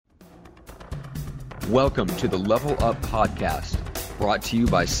Welcome to the Level Up Podcast, brought to you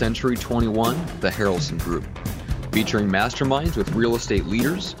by Century 21, the Harrelson Group, featuring masterminds with real estate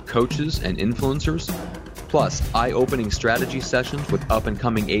leaders, coaches, and influencers, plus eye-opening strategy sessions with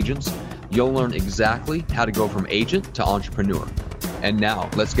up-and-coming agents. You'll learn exactly how to go from agent to entrepreneur. And now,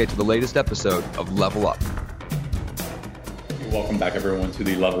 let's get to the latest episode of Level Up. Welcome back, everyone, to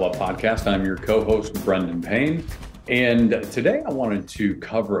the Level Up Podcast. I'm your co-host, Brendan Payne. And today I wanted to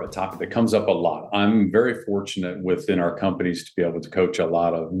cover a topic that comes up a lot. I'm very fortunate within our companies to be able to coach a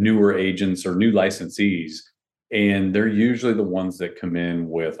lot of newer agents or new licensees. And they're usually the ones that come in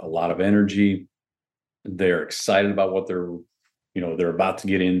with a lot of energy. They're excited about what they're about to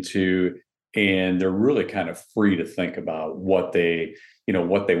get into. And they're really kind of free to think about what they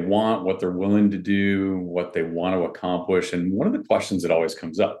want, what they're willing to do, what they want to accomplish. And one of the questions that always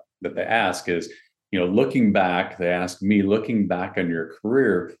comes up that they ask is, looking back on your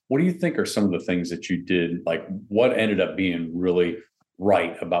career, what do you think are some of the things that you did? Like, what ended up being really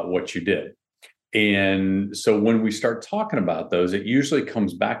right about what you did? And so when we start talking about those, it usually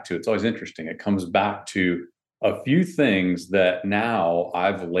comes back to, it's always interesting. It comes back to a few things that now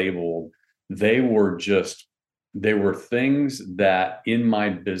I've labeled, they were things that in my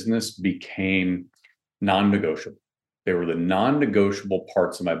business became non-negotiable. They were the non-negotiable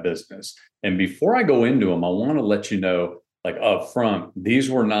parts of my business. And before I go into them, I want to let you know, like up front, these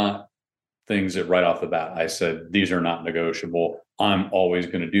were not things that right off the bat I said, these are not negotiable. I'm always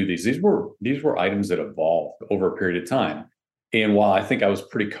going to do these. These were items that evolved over a period of time. And while I think I was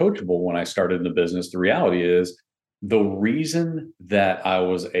pretty coachable when I started in the business, the reality is the reason that I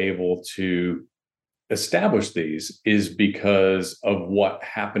was able to establish these is because of what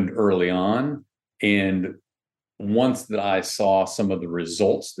happened early on. And once that I saw some of the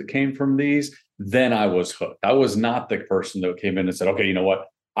results that came from these, then I was hooked. I was not the person that came in and said, okay, you know what?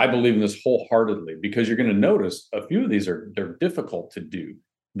 I believe in this wholeheartedly, because you're going to notice a few of these they're difficult to do.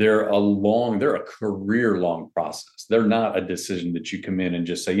 They're a career-long process. They're not a decision that you come in and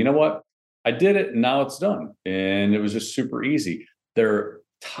just say, you know what? I did it and now it's done. And it was just super easy. They're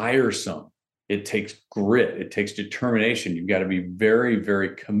tiresome. It takes grit. It takes determination. You've got to be very,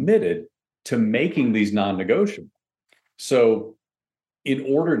 very committed to making these non-negotiable. So in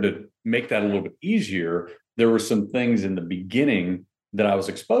order to make that a little bit easier, there were some things in the beginning that I was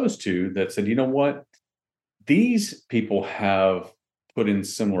exposed to that said, you know what? These people have put in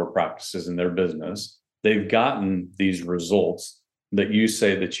similar practices in their business. They've gotten these results that you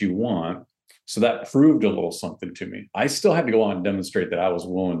say that you want. So that proved a little something to me. I still had to go on and demonstrate that I was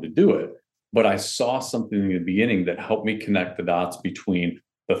willing to do it, but I saw something in the beginning that helped me connect the dots between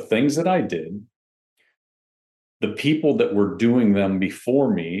the things that I did, the people that were doing them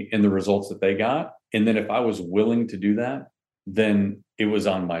before me, and the results that they got. And then if I was willing to do that, then it was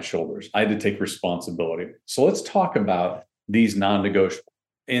on my shoulders. I had to take responsibility. So let's talk about these non-negotiables.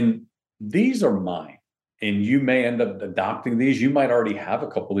 And these are mine. And you may end up adopting these. You might already have a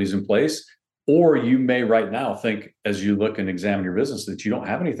couple of these in place, or you may right now think, as you look and examine your business, that you don't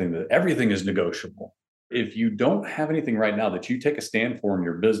have anything, that everything is negotiable. If you don't have anything right now that you take a stand for in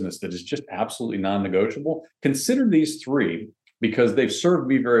your business that is just absolutely non-negotiable, consider these three, because they've served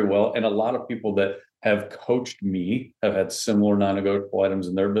me very well. And a lot of people that have coached me have had similar non-negotiable items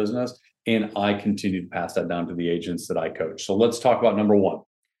in their business. And I continue to pass that down to the agents that I coach. So let's talk about number one.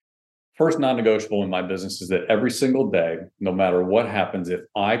 First non-negotiable in my business is that every single day, no matter what happens, if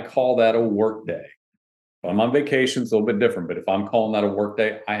I call that a work day, if I'm on vacation, it's a little bit different, but if I'm calling that a work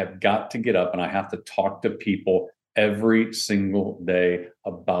day, I have got to get up and I have to talk to people every single day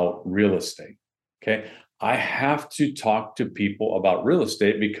about real estate. Okay. I have to talk to people about real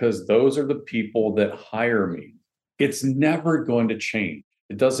estate because those are the people that hire me. It's never going to change.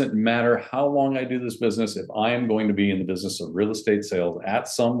 It doesn't matter how long I do this business. If I am going to be in the business of real estate sales at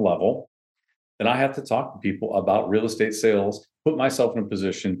some level, then I have to talk to people about real estate sales, put myself in a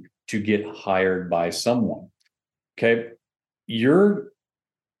position to get hired by someone. Okay. Your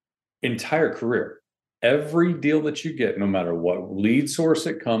entire career, every deal that you get, no matter what lead source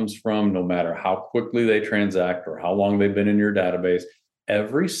it comes from, no matter how quickly they transact or how long they've been in your database,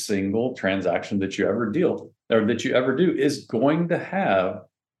 every single transaction that you ever deal or that you ever do is going to have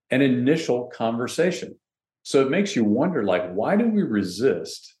an initial conversation. So it makes you wonder, like, why do we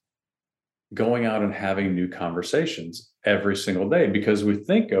resist going out and having new conversations every single day? Because we've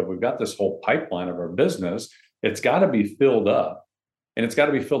got this whole pipeline of our business. It's got to be filled up, and it's got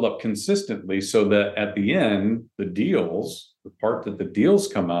to be filled up consistently so that at the end, the part that the deals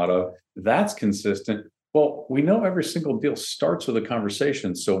come out of, that's consistent. Well, we know every single deal starts with a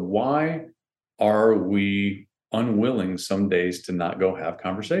conversation. So why are we unwilling some days to not go have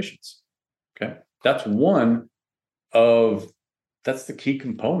conversations? Okay. That's that's the key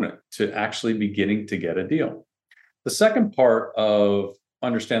component to actually beginning to get a deal. The second part of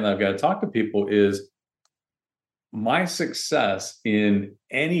understand that I've got to talk to people is my success in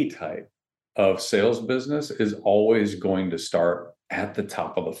any type of sales business is always going to start at the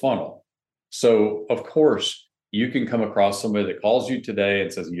top of the funnel. So, of course, you can come across somebody that calls you today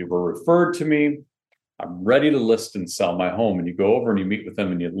and says, "You were referred to me. I'm ready to list and sell my home." And you go over and you meet with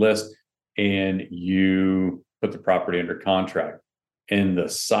them and you list and you put the property under contract. And the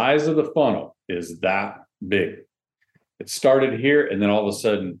size of the funnel is that big. It started here, and then all of a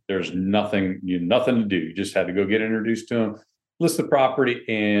sudden, there's nothing to do. You just had to go get introduced to them, list the property,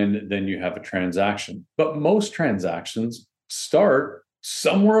 and then you have a transaction. But most transactions start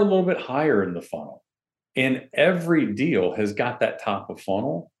somewhere a little bit higher in the funnel. And every deal has got that top of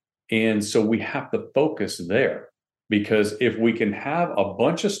funnel. And so we have to focus there, because if we can have a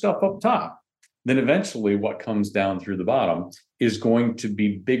bunch of stuff up top, then eventually what comes down through the bottom is going to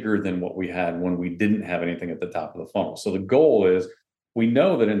be bigger than what we had when we didn't have anything at the top of the funnel. So the goal is, we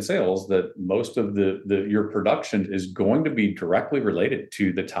know that in sales that most of your production is going to be directly related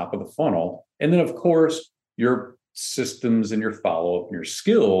to the top of the funnel. And then of course, your systems and your follow-up and your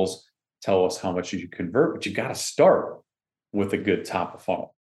skills tell us how much you convert, but you got to start with a good top of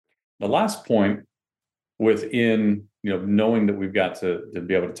funnel. The last point within, knowing that we've got to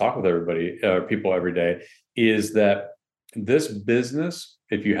be able to talk with everybody, people every day, is that this business,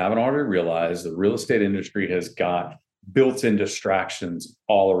 if you haven't already realized, the real estate industry has got built-in distractions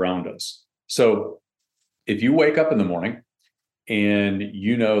all around us. So if you wake up in the morning and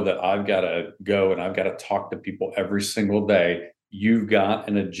you know that I've got to go and I've got to talk to people every single day, you've got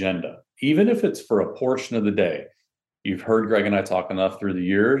an agenda, even if it's for a portion of the day. You've heard Greg and I talk enough through the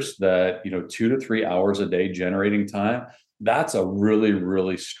years that, 2 to 3 hours a day generating time, that's a really,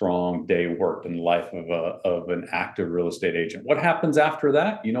 really strong day worked in the life of an active real estate agent. What happens after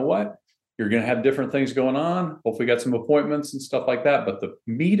that? You know what? You're going to have different things going on. Hopefully got some appointments and stuff like that. But the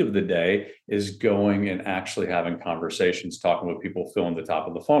meat of the day is going and actually having conversations, talking with people, filling the top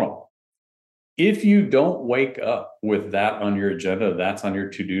of the funnel. If you don't wake up with that on your agenda, that's on your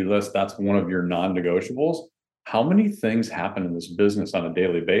to-do list, that's one of your non-negotiables, how many things happen in this business on a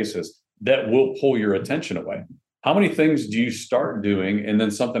daily basis that will pull your attention away? How many things do you start doing and then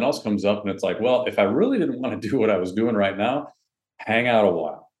something else comes up and it's like, well, if I really didn't want to do what I was doing right now, hang out a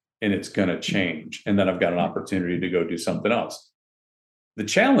while and it's going to change. And then I've got an opportunity to go do something else. The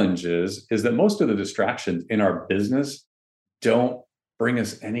challenge is that most of the distractions in our business don't bring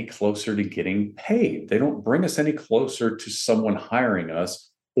us any closer to getting paid. They don't bring us any closer to someone hiring us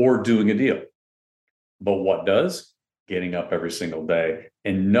or doing a deal. But what does? Getting up every single day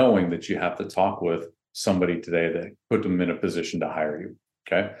and knowing that you have to talk with somebody today that put them in a position to hire you.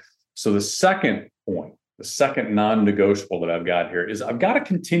 Okay. So the second point, the second non-negotiable that I've got here is I've got to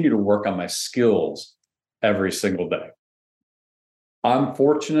continue to work on my skills every single day. I'm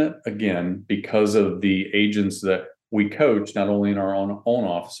fortunate, again, because of the agents that we coach, not only in our own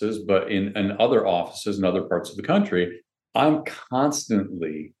offices, but in other offices in other parts of the country. I'm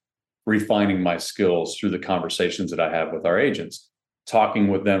constantly refining my skills through the conversations that I have with our agents, talking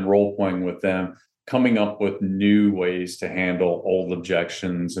with them, role-playing with them, coming up with new ways to handle old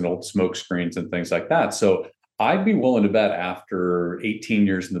objections and old smoke screens and things like that. So I'd be willing to bet after 18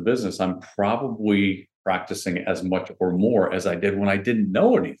 years in the business, I'm probably practicing as much or more as I did when I didn't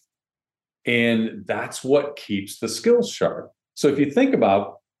know anything. And that's what keeps the skills sharp. So if you think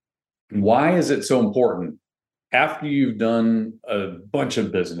about why is it so important after you've done a bunch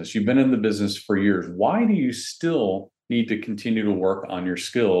of business, you've been in the business for years, why do you still need to continue to work on your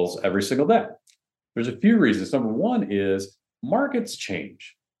skills every single day? There's a few reasons. Number one is markets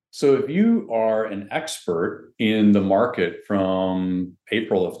change. So if you are an expert in the market from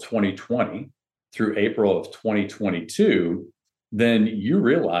April of 2020 through April of 2022, then you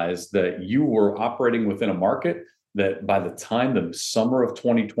realize that you were operating within a market that by the time the summer of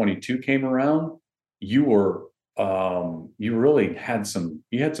 2022 came around, you really had some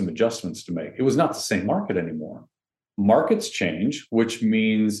adjustments to make. It was not the same market anymore. Markets change, which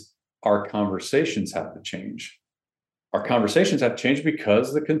means our conversations have to change. Our conversations have to change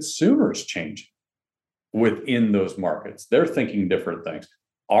because the consumer's changing within those markets. They're thinking different things.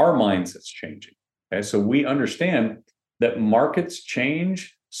 Our mindset's changing. Okay, so we understand that markets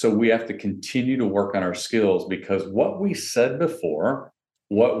change, so we have to continue to work on our skills, because what we said before,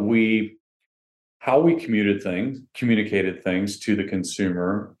 how we communicated things to the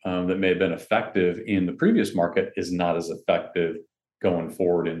consumer that may have been effective in the previous market is not as effective going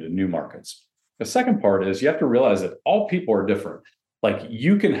forward into new markets. The second part is you have to realize that all people are different. Like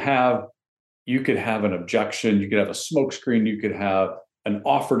you can have you could have an objection, you could have a smokescreen, you could have an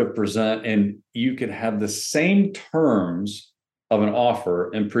offer to present, and you could have the same terms of an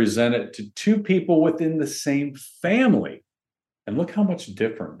offer and present it to two people within the same family. And look how much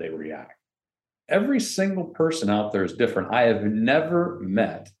different they react. Every single person out there is different. I have never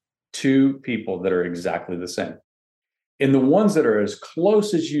met two people that are exactly the same. And the ones that are as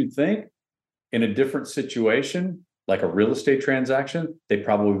close as you think in a different situation, like a real estate transaction, they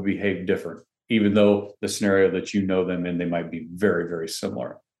probably behave different, even though the scenario that you know them in, they might be very, very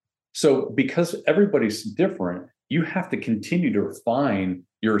similar. So because everybody's different, you have to continue to refine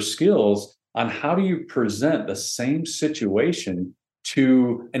your skills on how do you present the same situation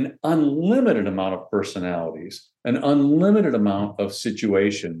to an unlimited amount of personalities, an unlimited amount of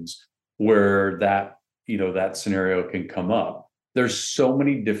situations where that scenario can come up. There's so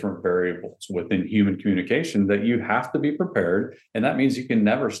many different variables within human communication that you have to be prepared. And that means you can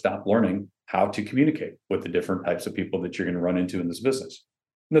never stop learning how to communicate with the different types of people that you're going to run into in this business.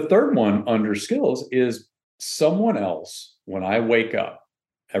 And the third one under skills is someone else. When I wake up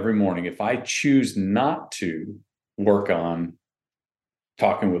every morning, if I choose not to work on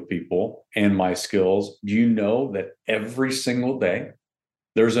talking with people and my skills, do you know that every single day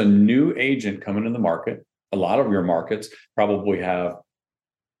there's a new agent coming in the market? A lot of your markets probably have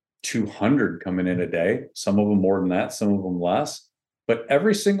 200 coming in a day, some of them more than that, some of them less. But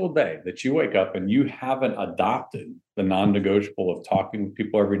every single day that you wake up and you haven't adopted the non-negotiable of talking with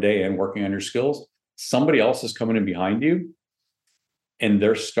people every day and working on your skills, somebody else is coming in behind you and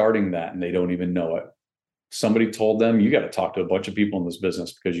they're starting that and they don't even know it. Somebody told them, you got to talk to a bunch of people in this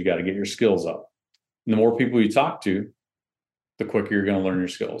business because you got to get your skills up. And the more people you talk to, the quicker you're going to learn your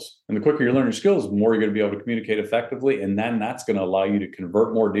skills. And the quicker you learn your skills, the more you're going to be able to communicate effectively. And then that's going to allow you to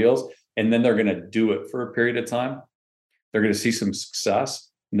convert more deals. And then they're going to do it for a period of time. They're going to see some success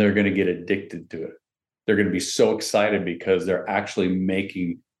and they're going to get addicted to it. They're going to be so excited because they're actually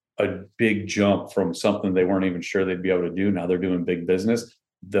making a big jump from something they weren't even sure they'd be able to do. Now they're doing big business.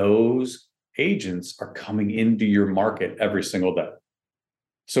 Those agents are coming into your market every single day.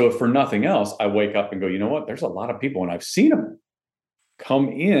 So if for nothing else, I wake up and go, you know what? There's a lot of people, and I've seen them come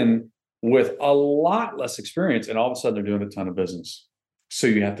in with a lot less experience, and all of a sudden they're doing a ton of business. So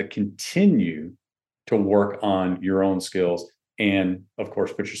you have to continue to work on your own skills and, of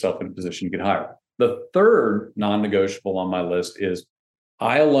course, put yourself in a position to get hired. The third non-negotiable on my list is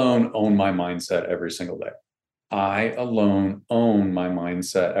I alone own my mindset every single day. I alone own my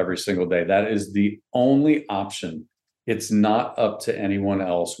mindset every single day. That is the only option. It's not up to anyone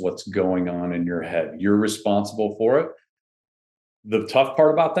else what's going on in your head. You're responsible for it. The tough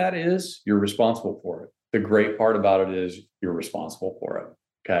part about that is you're responsible for it. The great part about it is you're responsible for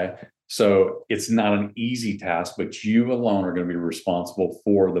it. Okay. So it's not an easy task, but you alone are going to be responsible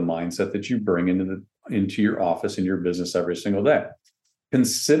for the mindset that you bring into your office and your business every single day.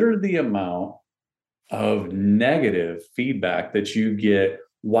 Consider the amount of negative feedback that you get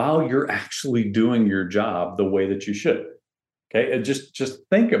while you're actually doing your job the way that you should. Okay. And just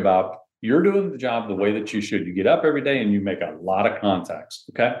think about, you're doing the job the way that you should. You get up every day and you make a lot of contacts.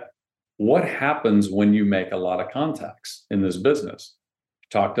 Okay. What happens when you make a lot of contacts in this business?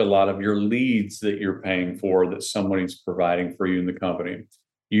 Talk to a lot of your leads that you're paying for, that somebody's providing for you in the company.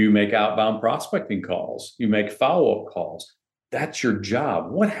 You make outbound prospecting calls. You make follow-up calls. That's your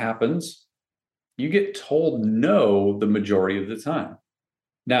job. What happens? You get told no the majority of the time.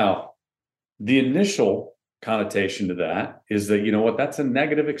 Now, the initial connotation to that is that, you know what, that's a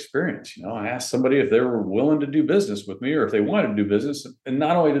negative experience. I asked somebody if they were willing to do business with me or if they wanted to do business. And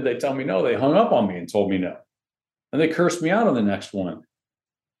not only did they tell me no, they hung up on me and told me no. And they cursed me out on the next one.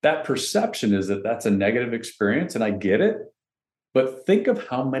 That perception is that that's a negative experience, and I get it. But think of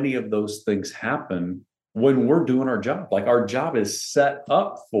how many of those things happen when we're doing our job. Like, our job is set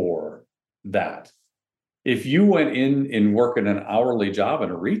up for that. If you went in and work in an hourly job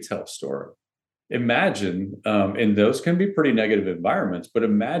in a retail store, imagine, and those can be pretty negative environments, but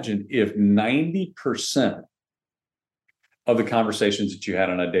imagine if 90% of the conversations that you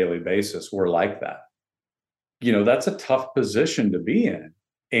had on a daily basis were like that. That's a tough position to be in.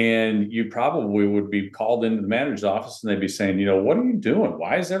 And you probably would be called into the manager's office and they'd be saying, what are you doing?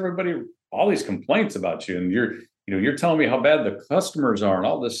 Why is everybody, all these complaints about you? And you're telling me how bad the customers are and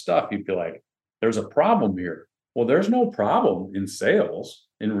all this stuff. You'd be like, there's a problem here. Well, there's no problem in sales,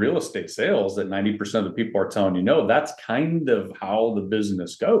 in real estate sales, that 90% of the people are telling you no. That's kind of how the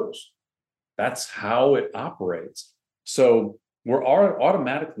business goes. That's how it operates. So we're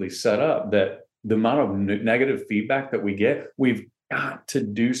automatically set up that the amount of negative feedback that we get, we've got to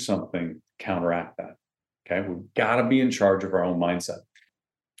do something to counteract that. Okay. We've got to be in charge of our own mindset.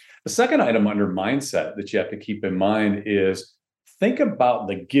 The second item under mindset that you have to keep in mind is think about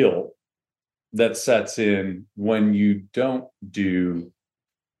the guilt that sets in when you don't do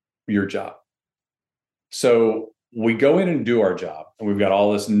your job. So we go in and do our job, and we've got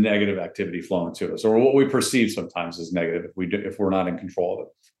all this negative activity flowing to us, or what we perceive sometimes as negative if we're not in control of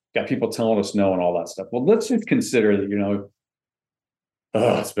it. Got people telling us no and all that stuff. Well, let's just consider that,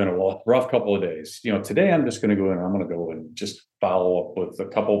 it's been a rough couple of days. Today I'm just going to go in and I'm going to go and just follow up with a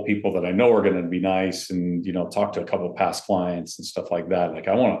couple of people that I know are going to be nice and, talk to a couple of past clients and stuff like that. Like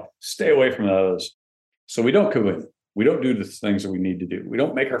I want to stay away from those. So we don't go in. We don't do the things that we need to do. We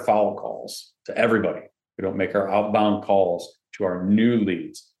don't make our follow calls to everybody. We don't make our outbound calls to our new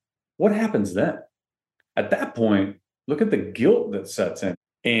leads. What happens then? At that point, look at the guilt that sets in.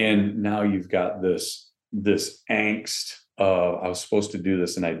 And now you've got this angst of, I was supposed to do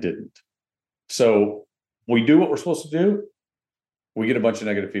this and I didn't. So we do what we're supposed to do. We get a bunch of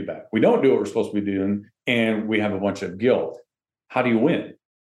negative feedback. We don't do what we're supposed to be doing, and we have a bunch of guilt. How do you win?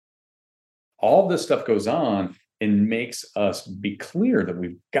 All this stuff goes on and makes us be clear that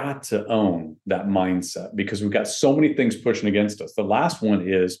we've got to own that mindset because we've got so many things pushing against us. The last one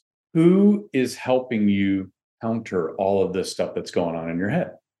is, who is helping you counter all of this stuff that's going on in your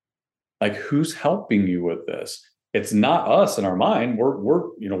head? Like, who's helping you with this? It's not us in our mind.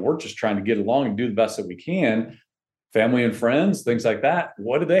 We're just trying to get along and do the best that we can. Family and friends, things like that.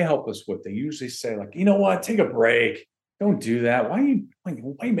 What do they help us with? They usually say, like, you know what, take a break. Don't do that. Why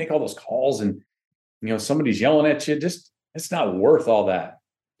you make all those calls and somebody's yelling at you? Just, it's not worth all that.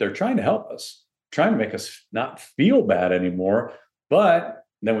 They're trying to help us, trying to make us not feel bad anymore. But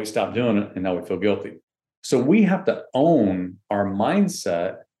then we stop doing it and now we feel guilty. So we have to own our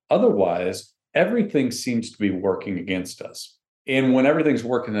mindset. Otherwise, everything seems to be working against us. And when everything's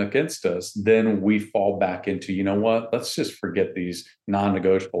working against us, then we fall back into, you know what, let's just forget these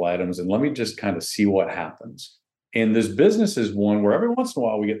non-negotiable items and let me just kind of see what happens. And this business is one where every once in a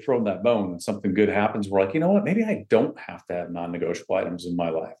while we get thrown that bone and something good happens. We're like, you know what, maybe I don't have to have non-negotiable items in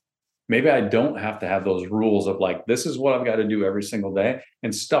my life. Maybe I don't have to have those rules of like, this is what I've got to do every single day,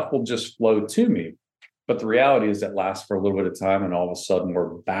 and stuff will just flow to me. But the reality is that lasts for a little bit of time, and all of a sudden we're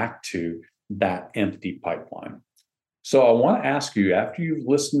back to that empty pipeline. So I want to ask you, after you've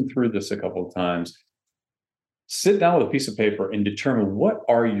listened through this a couple of times, sit down with a piece of paper and determine what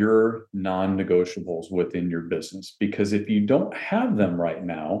are your non-negotiables within your business. Because if you don't have them right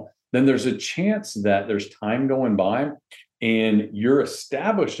now, then there's a chance that there's time going by and you're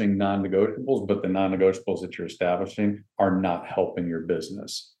establishing non-negotiables, but the non-negotiables that you're establishing are not helping your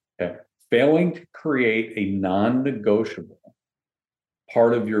business. Okay. Failing to create a non-negotiable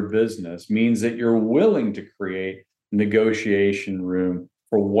part of your business means that you're willing to create negotiation room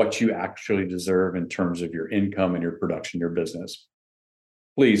for what you actually deserve in terms of your income and your production, your business.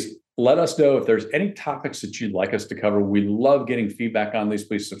 Please let us know if there's any topics that you'd like us to cover. We love getting feedback on these.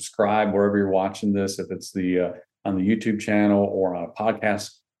 Please subscribe wherever you're watching this. If it's on the YouTube channel or on a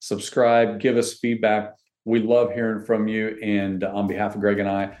podcast, subscribe, give us feedback. We love hearing from you. And on behalf of Greg and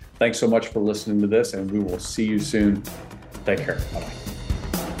I, thanks so much for listening to this, and we will see you soon. Take care. Bye-bye.